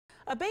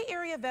A Bay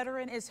Area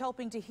veteran is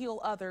helping to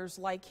heal others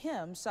like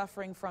him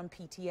suffering from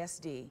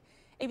PTSD.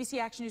 ABC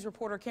Action News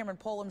reporter Cameron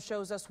Polum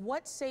shows us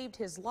what saved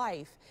his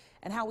life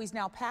and how he's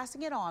now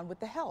passing it on with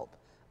the help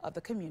of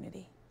the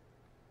community.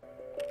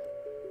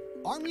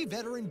 Army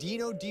veteran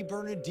Dino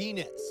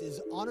DiBernadinis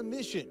is on a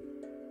mission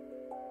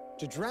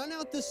to drown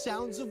out the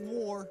sounds of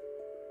war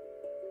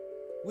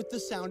with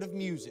the sound of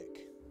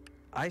music.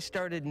 I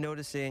started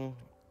noticing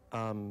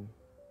kind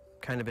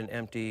of an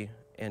empty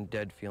and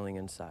dead feeling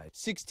inside.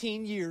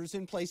 16 years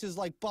in places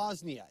like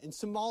Bosnia and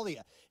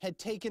Somalia had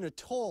taken a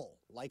toll.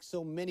 Like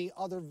so many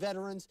other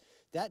veterans,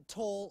 that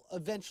toll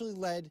eventually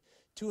led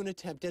to an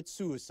attempt at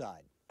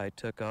suicide. I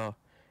took an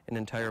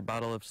entire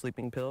bottle of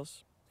sleeping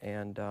pills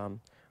and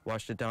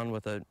washed it down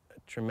with a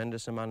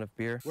tremendous amount of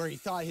beer. Where he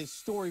thought his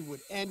story would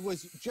end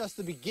was just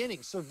the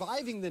beginning,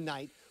 surviving the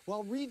night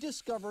while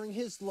rediscovering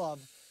his love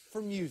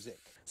for music.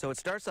 So it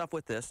starts off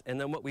with this,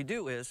 and then what we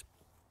do is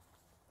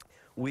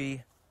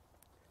we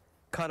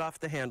cut off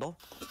the handle.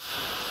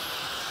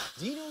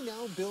 Dino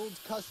now builds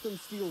custom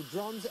steel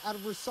drums out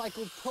of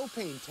recycled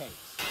propane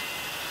tanks,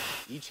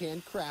 each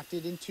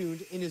handcrafted and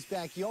tuned in his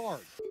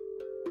backyard,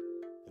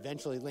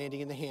 eventually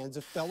landing in the hands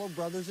of fellow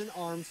brothers in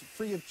arms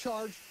free of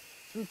charge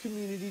through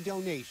community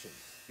donations.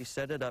 We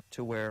set it up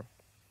to where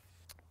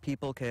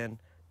people can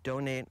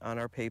donate on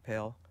our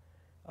PayPal.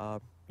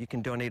 You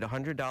can donate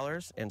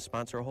 $100 and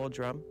sponsor a whole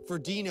drum. For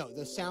Dino,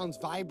 the sounds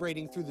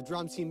vibrating through the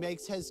drums he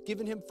makes has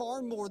given him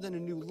far more than a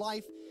new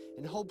life,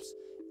 and hopes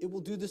it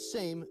will do the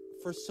same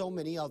for so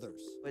many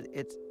others. But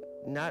it's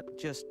not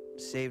just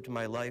saved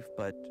my life,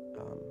 but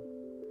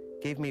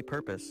gave me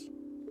purpose,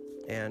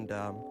 and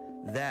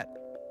that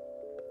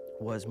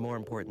was more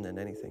important than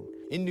anything.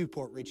 In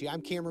Newport Richey,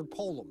 I'm Cameron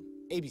Polum,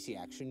 ABC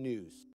Action News.